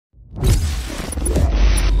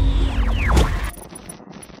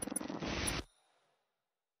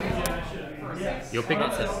You'll pick it?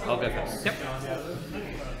 I'll go first. Yep.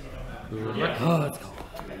 Oh, it's cold.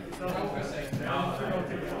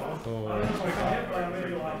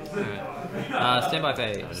 Standby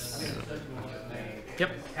phase.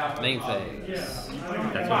 Yep. Main phase.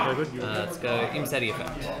 That's very good. Let's go Imseti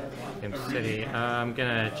effect. Steady. I'm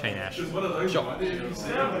gonna chain ash. Sure.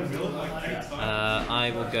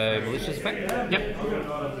 I will go malicious effect. Yep.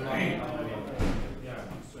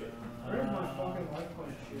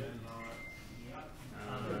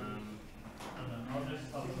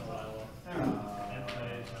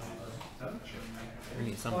 We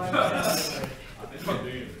need something.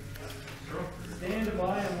 Stand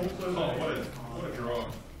by and also. Oh, what a draw.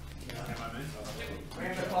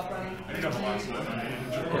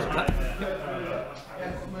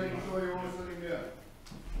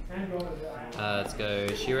 Let's go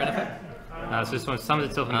Sheeran effect. So this one summons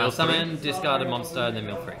itself in mill Summon, discard a monster, and then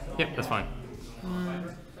mill 3. Yep, that's fine.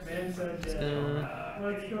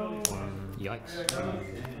 Yikes.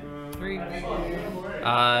 3.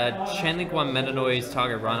 Channeling 1 Meta Noise,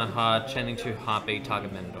 target runner hard, channeling 2 Heartbeat,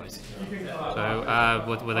 target Meta Noise. So,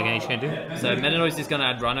 what are they going to do? So Meta Noise is going to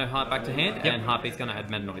add Rhino Heart back to hand, and Heartbeat's going to add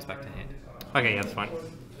Meta Noise back to hand. Okay, yeah, that's fine.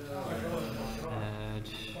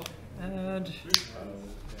 Add.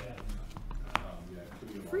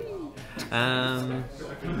 Free.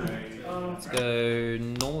 Let's go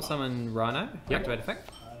normal summon Rhino. Yep. Activate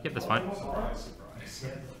effect. Yep, that's fine.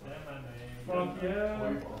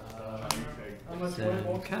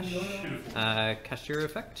 Then cash. Cashier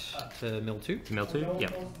effect to mill 2. Mill 2?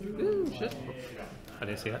 Yep. Ooh, shit. I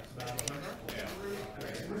didn't see that.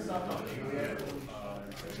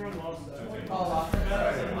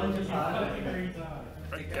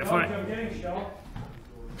 Go for it.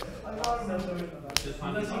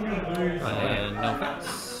 And no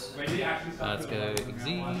effects. Let's go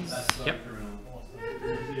Xyz. Yep. Do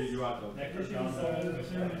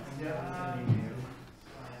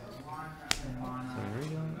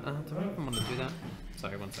I even want to do that?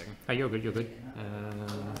 Sorry, 1 second. Oh, you're good, you're good.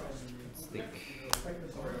 Let's think.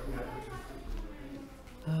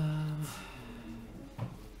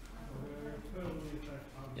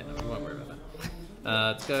 Yeah, no, we won't worry about that.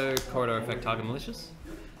 Let's go corridor effect target malicious.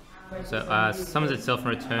 So, summons itself and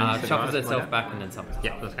returns. Shuffles itself back and then summons.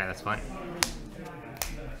 Yep, okay, that's fine.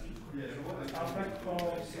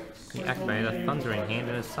 You activate a thunder in hand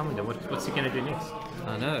and a summoner. What's he going to do next?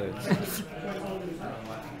 I know.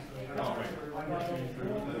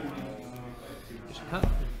 Cut.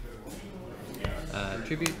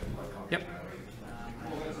 Tribute. Yep.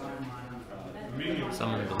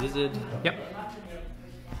 Summon the lizard. Yep.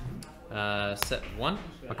 Set 1.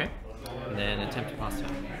 Okay. And then attempt to pass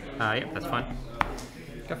turn. Yep, that's fine.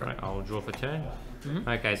 Go for it. Right, I'll draw for turn.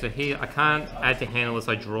 Okay, so here I can't add to hand unless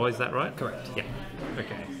I draw, is that right? Correct. Yep.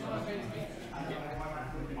 Okay.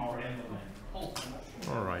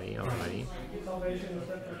 Alrighty, alrighty.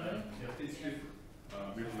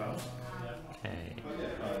 Okay.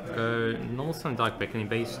 Go normal summon Dark Beckoning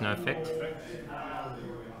Beast, no effect.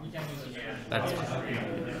 That's fine.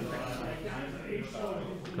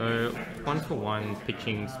 Go 1-for-1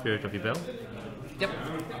 pitching Spirit of Yubel. Yep.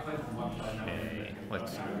 Okay,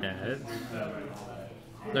 let's add.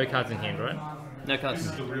 No cards in hand, right? No cards.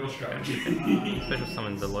 Special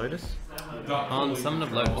summon the Lotus. On summon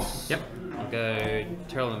of Lotus. Yep. I'll go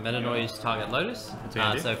Tearlaments Meta Noise, target Lotus.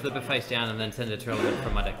 So flip it face down and then send a Tearlaments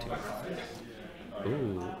from my deck to it.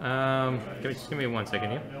 Ooh. Just give me 1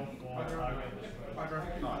 second here.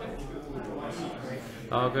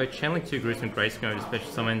 I'll go channeling 2 Gruesome Grace Mode to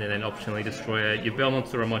special summon and then optionally destroy a Yubel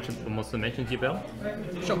monster or a monster mentions Yubel.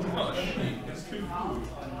 Sure.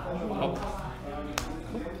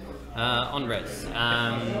 On res.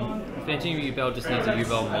 Phantom Yubel just needs a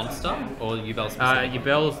Yubel monster or Yubel specific?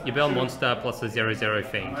 Yubel monster plus a 0/0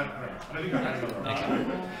 fiend. Okay.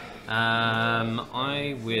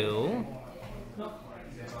 I will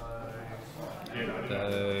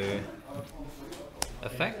go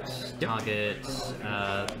effect, target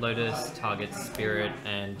Lotus, target Spirit,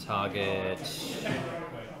 and target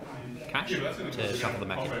Cash to shuffle them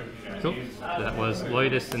back in. Cool. So that was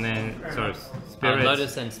Lotus and then Spirit.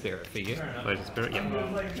 Lotus and Spirit for you. Lotus Spirit, yep.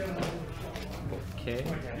 Okay.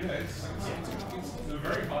 It's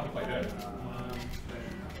very hard to play dead.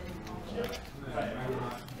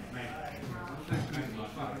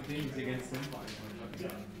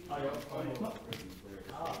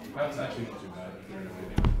 That's actually not too bad.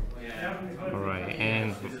 Alright,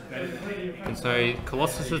 and so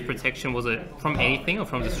Colossus's protection, was it from anything or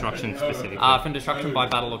from destruction specifically? From destruction by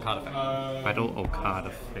battle or card effect. Battle or card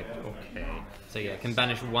effect, okay. So yeah, can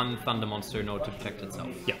banish one thunder monster in order to protect itself.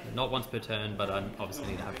 Yep. Not once per turn, but I obviously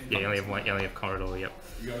need to have. Yeah, you only have one. You only have corridor. Yep.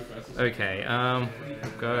 Okay. We'll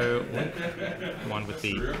go one with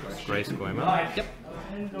the Grey Squirmer. Yep.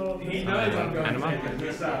 Anima.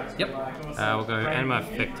 Yep. We'll go Anima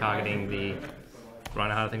effect targeting the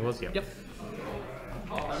Reinhardt, I think it was. Yep. Yep.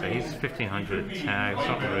 So he's 1500 tag. It's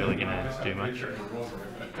not really gonna do much.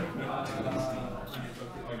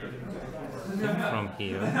 From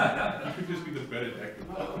here,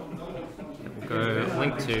 we'll go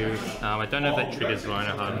Link 2. I don't know if that triggers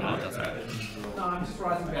Reinhardt or not. That's right.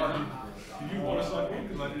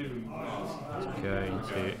 Let's go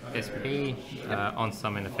into SP, on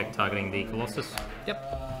summon effect targeting the Colossus. Yep.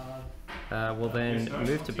 We'll then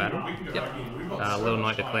move to battle. Yep. Little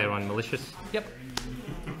Knight Declare on Malicious. Yep.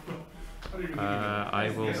 I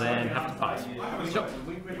will then have to pass. Sure.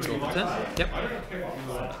 Draw for turn. Yep.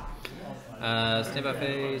 Standby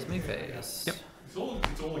phase, main phase. Yep. It's all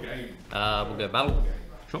a game. We'll go battle.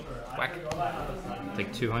 Sure. Whack.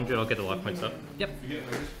 Take 200. I'll get the life points up. Yep.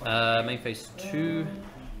 Main phase 2.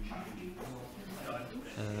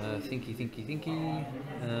 Thinky.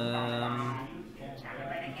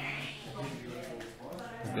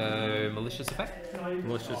 We'll go malicious effect.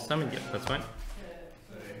 Malicious summon. Yep, that's fine.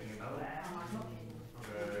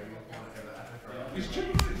 Is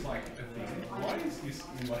chicken is like a thing? Why is this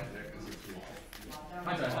in my deck as it's live?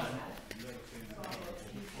 I don't know.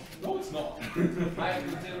 No, it's not. I have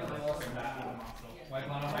been dealing with a lot of that. Like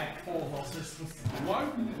one of my 4 losses. Why?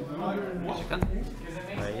 What? Cut. Because it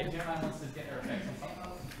makes all Gemini monsters get their effects on something.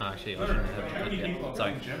 Oh, actually, I shouldn't have done that yet.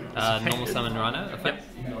 Sorry. Normal summon Rhino effect.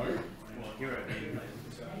 No.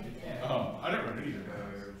 Oh, I don't remember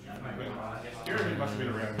either. Jeremy must have been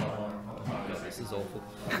around for a while. God, this is awful.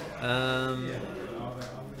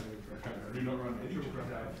 Do not run any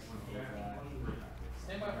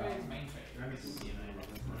Standby phase, main phase.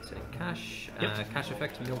 So cash. Cash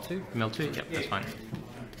effect mill 2. Mill 2. Yep, that's fine.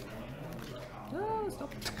 Oh,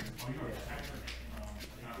 stop.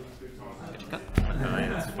 Get your cut. Yeah,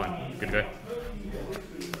 that's fine. Good to go.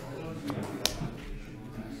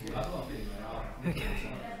 Okay.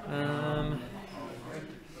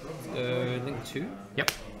 Let's go Link 2.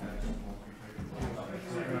 Yep.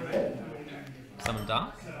 Summon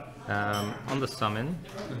Dark. On the summon,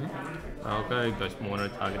 I'll go Ghost Mourner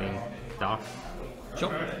targeting Dark.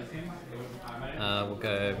 Sure. We'll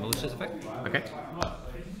go malicious effect. Okay.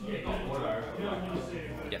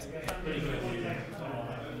 Yes.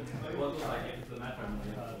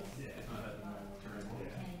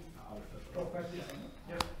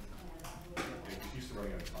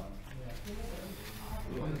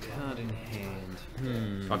 One card in hand.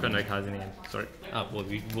 I've got no cards in hand. Sorry. Well,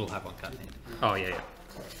 we will have one card in hand. Oh yeah.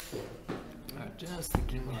 Alright, just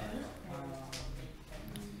thinking.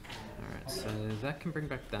 Alright, so that can bring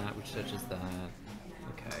back that, which touches that.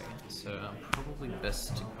 Okay, so I'm probably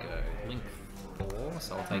best to go Link 4,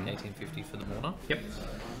 so I'll take 1850 for the Mourner. Yep.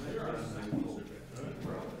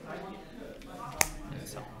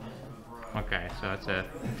 Okay, so that's a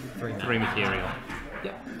 3 material.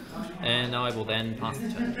 Yep. And I will then pass the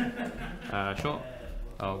turn. Sure.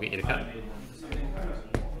 I'll get you to cut. Right,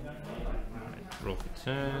 roll for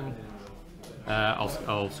turn.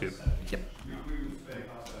 I'll soup. Yep.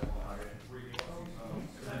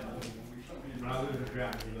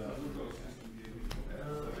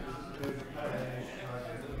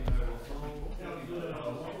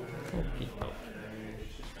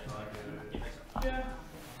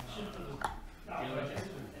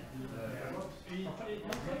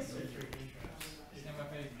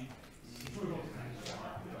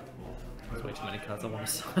 There's way too many cards I want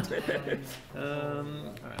to sign.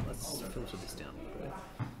 Alright, let's filter this down a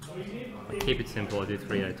little bit. Keep it simple. I do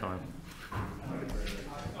 3 at a time.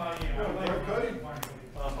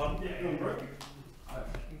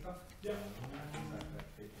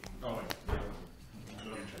 Oh, wait.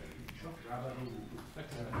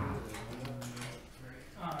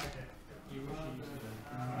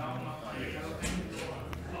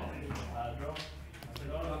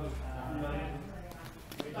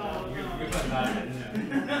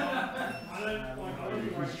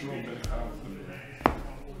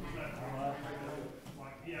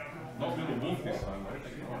 Not really wolf this time, mate.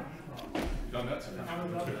 You've done that to me.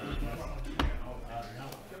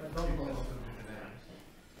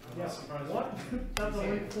 What? That's a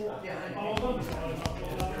link for. Oh,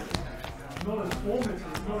 not as formats, it's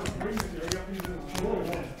not as green material, you have to use it as draw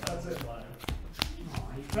one. That's it.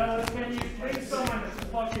 Fellas, can you please someone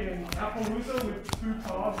fucking Appaloosa with 2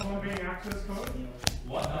 cards, one being access code?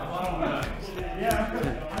 What?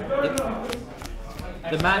 Yeah, I don't know.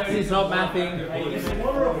 The math is not mathing. It's a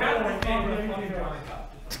water of power, I can't do anything.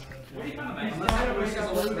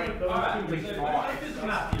 Alright, so let's do some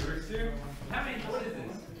math here, Rixu. How many, what is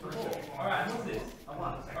this? 4. Alright, what's this? A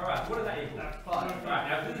 1. Alright, what does that equal? 5. Alright,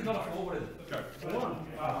 now if this is not a 4, what is it? Go. 1.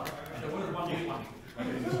 So what does 1 do? 1. What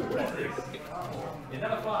is this? Is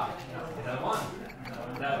that a 5? Is that a 1?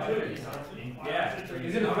 Is that a 2? Yeah.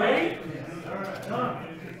 Is it a 3?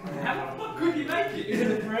 How the fuck could you make it? Is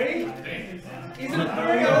it a 3? Is it a 3?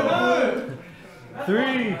 I don't know!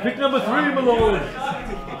 3! Pick number 3, my lord!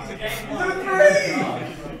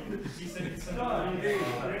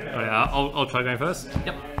 Alright, I'll try going first.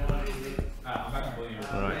 Yep.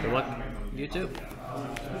 Alright, good luck. You too.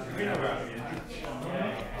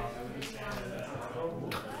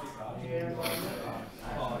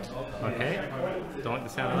 Okay, don't like the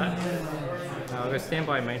sound of that. I'll go stand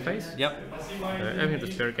by main phase. Yep. Open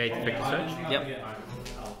the Spirit Gate, effective search. Yep.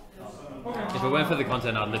 If it weren't for the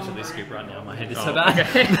content, I'd literally scoop right now. My head is so Oh, bad.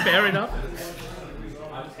 okay, fair enough.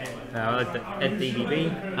 I'll add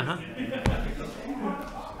DDB.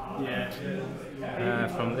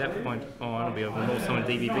 From that point on, I'll be able to roll summon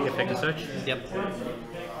DBB, effective search. Yep.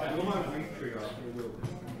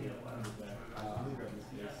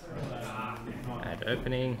 Add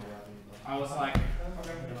opening. I was like,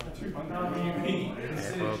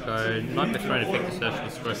 We'll go Nightmare Throne, effective search,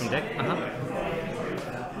 destroy from deck.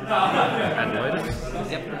 Add Lotus.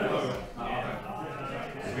 Yep.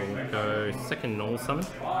 We'll go second null summon.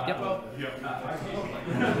 Yep. We'll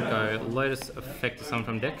go Lotus, effective summon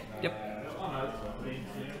from deck. Yep.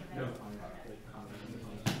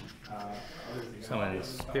 Summon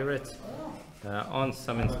Spirit. On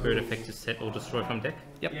summon Spirit, effective set or destroy from deck.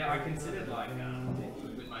 Yep. yeah, I considered like,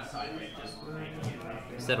 with my side rate just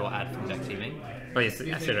Set or add from deck teaming. Oh yes,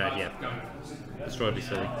 I said right, yeah. Destroy would be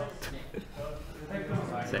silly.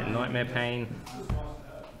 Set Nightmare Pain.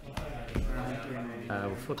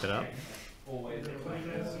 We'll flip it up.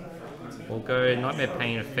 We'll go Nightmare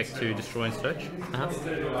Pain, effect to destroy and search.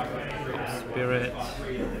 Spirit.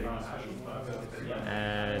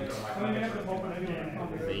 Add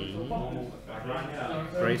the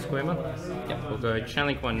Grey Squirmer. Yep. We'll go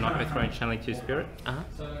channeling 1 Nightmare Throne, channeling 2 Spirit.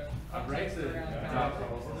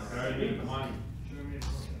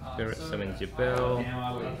 Spirit summons Yubel,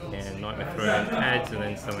 and Nightmare Throne adds, and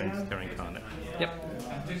then summons Terran Incarnate. Yep.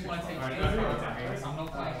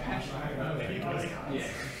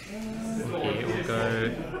 Okay, we'll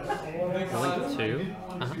go Link 2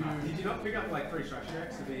 Did you not pick up like 3 structure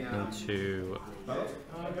decks to be into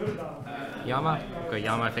Yama. We'll go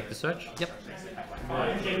Yama, effective search. Yep.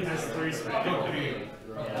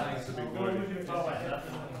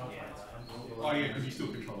 Oh yeah, because you still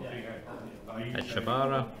control the thing, eh? Add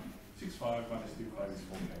Shabara. 6/5 minus 2/5 is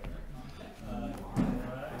 4K.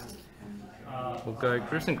 We'll go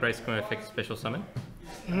Gruesome Grayscale, effective special summon.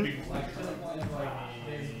 We'll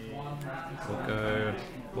go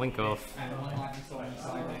Blink Off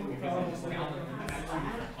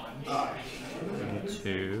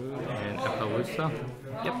into an Appaloosa.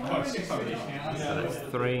 Yep. So that's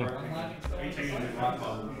 3.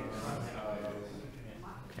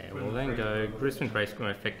 Okay, we'll then go Gruesome Grayscale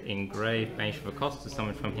effect in Grave, banish for a cost to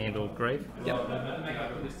summon from hand or grave. Yep.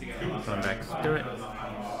 Summon back Spirit.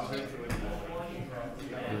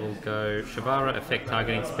 We will go Shavara, effect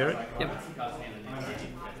targeting Spirit. Yep.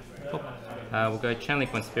 We'll go Channeling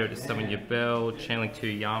 1 Spirit to summon Yubel, Channeling 2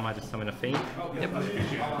 Yama to summon a Fiend. Yep. I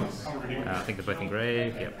think they're both in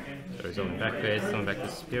Grave. Yep. So resolving backwards, summon back the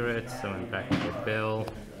Spirit, summon back Yubel.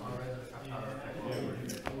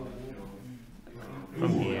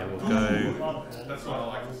 From here we'll go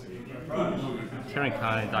Terran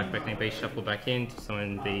Incarnate, Dark Reckoning Beast, shuffle back in to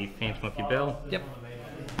summon the Phantom of Yubel. Yep.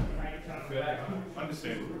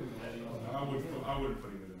 Understandable. I would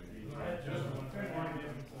put him in the menu.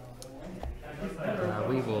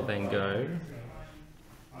 We will then go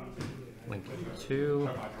Link 2,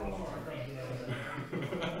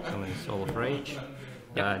 summon Soul of Rage.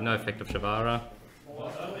 No effect of Shavara.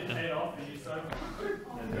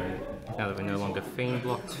 Now that we're no longer Fiend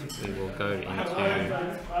blocked, we will go into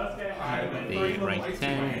the rank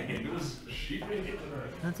 10.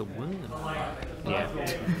 That's a win. Yeah.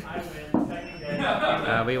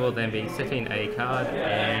 We will then be setting a card,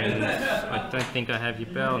 and I don't think I have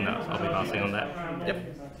Yubel. No, I'll be passing on that.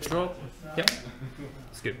 Yep. Draw. Yep.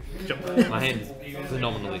 Scoop. Sure. My hand is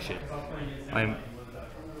phenomenally shit. I'm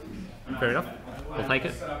fair enough. We'll take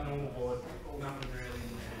it.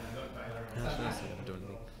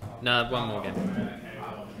 No, one more game.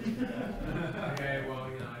 okay, well,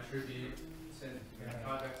 you know, I tribute send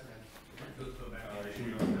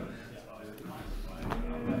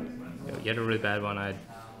You had a really bad one. I had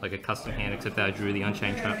like a custom hand, except that I drew the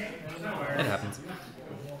Unchained Trap. It happens.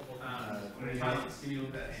 Okay,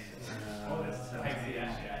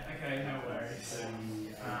 no worries.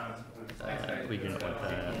 We do not want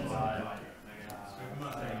that.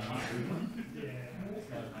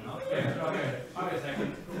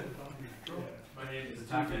 My name is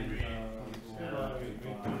attacking.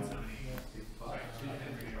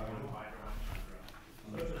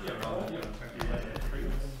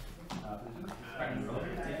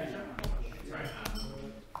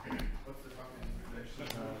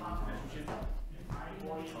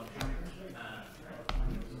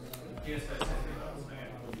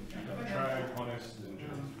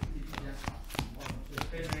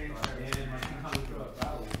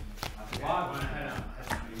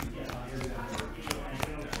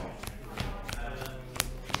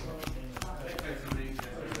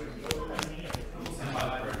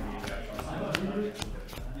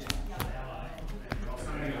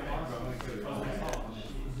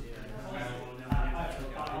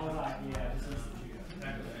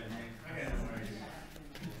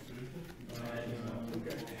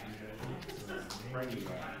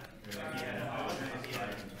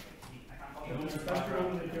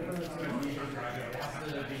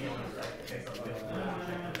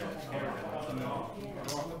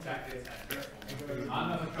 I'm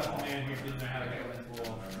not a trusted man who didn't know how to get one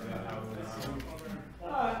for.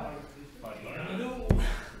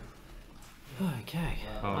 Okay,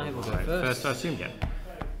 Oh, I will go right. first. First, I assume, yeah.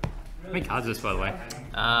 How many cards is this, by the way?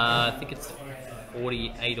 I think it's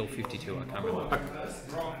 48 or 52, I can't remember.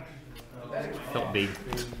 Not big.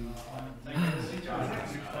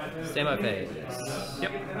 Standby phase.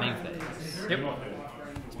 Yep. Main phase. Yep.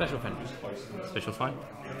 Special Fenrir. Special fine.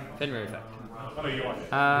 Fenrir effect.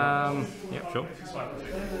 Yep, sure.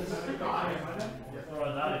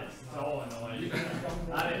 That is so annoying.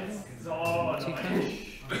 That is so Two annoying. cash.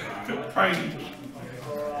 The praise.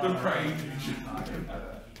 The praise.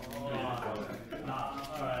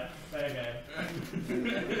 Alright, fair game.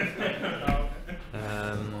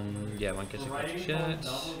 Yeah, one cash, a shirt.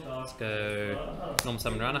 Let's go. Normal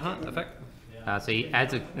summon Ranaheart effect. So he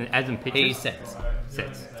adds in pictures. He sets.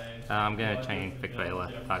 Sets. I'm going to chain Quick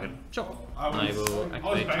Veiler target. Sure. I will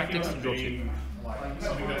activate Tactics and draw 2.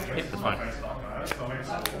 Yep, that's fine.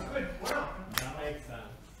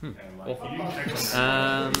 Awful.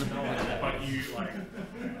 But you like,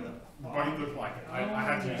 both look like I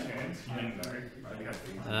had to use hands. You didn't know. Like, we had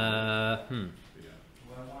to.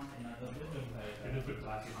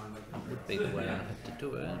 Would be the way I have to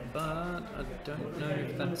do it, but I don't know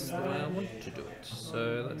if that's the way I want to do it.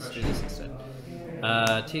 So let's do this instead.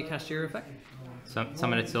 Tier Cashier effect,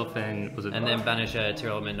 Summon itself and was it? and then banish a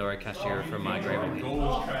Tearlaments or a Cashier from my graveyard.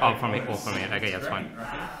 Oh, from it, or from it. Okay, that's fine.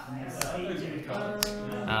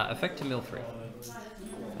 Effect to mill 3.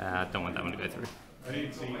 Don't want that one to go through.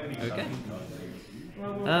 Okay.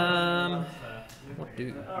 What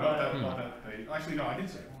do? Actually, no, I did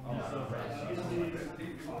say. I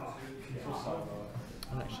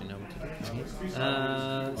don't actually know what to do here.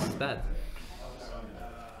 This is bad.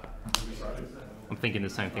 I'm thinking the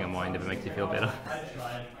same thing on mine if it makes you feel better.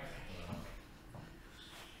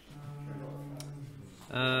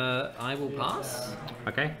 I will pass.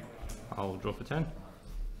 Okay, I'll draw for turn.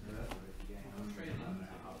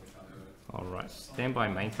 Alright, standby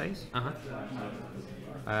main phase.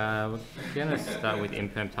 We're gonna start with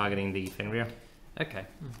Imperm targeting the Fenrir. Okay.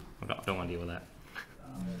 I don't want to deal with that.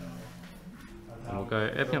 And we'll go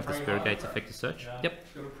open up the Spirit Gate to effect a search. Yep.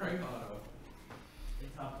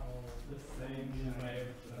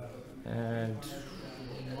 And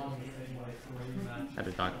add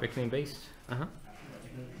a Dark Beckoning Beast. I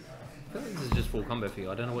feel like this is just full combo for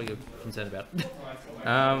you. I don't know what you're concerned about.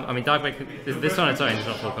 I mean, Dark Beckoning, this on its own is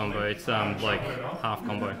not full combo, it's like half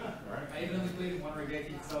combo.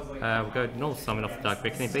 We'll go normal summon off the Dark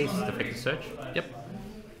Beckoning Beast to effect a search. Yep.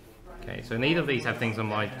 Okay, so neither of these have things on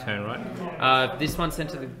my turn, right? If this one's sent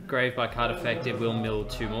to the grave by card effect, it will mill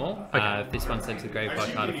 2 more. Okay. If this one's sent to the grave by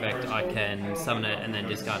card effect, I can summon it and then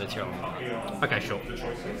discard a Tearlaments. Okay, sure.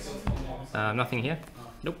 Nothing here?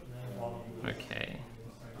 Nope. Okay.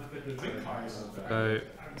 Go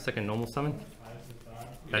second normal summon.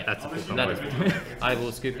 That's a full combo. I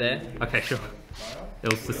will scoop there. Okay, sure. It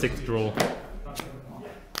was the 6th draw.